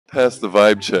Pass the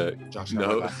vibe check. Josh,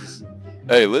 No.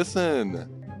 Hey, listen.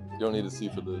 You don't need to see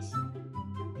for this.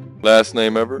 Last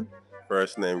name ever?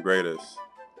 First name greatest.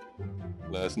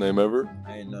 Last name ever?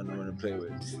 I ain't nothing to play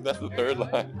with. That's the third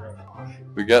line.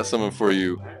 We got something for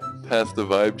you. Pass the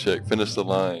vibe check. Finish the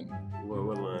line.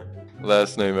 What line?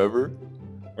 Last name ever?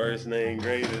 First name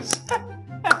greatest.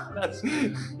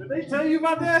 Did they tell you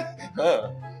about that?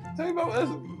 Huh. Tell you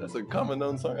about that's a common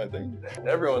known song, I think.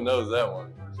 Everyone knows that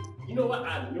one. You know what?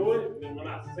 I knew it, and when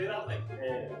I said it, I was like,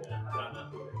 man, I'm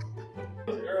not doing it.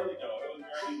 It was early, though. It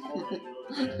was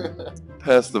early morning.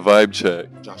 Pass the vibe check.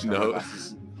 Josh, No.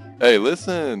 Hey,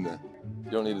 listen.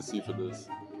 You don't need to see for this.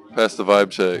 Pass the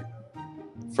vibe check.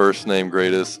 First name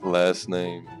greatest, last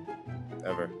name.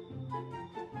 Ever.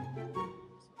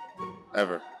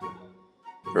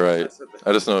 Right.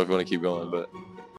 I just don't know if you want to keep going, but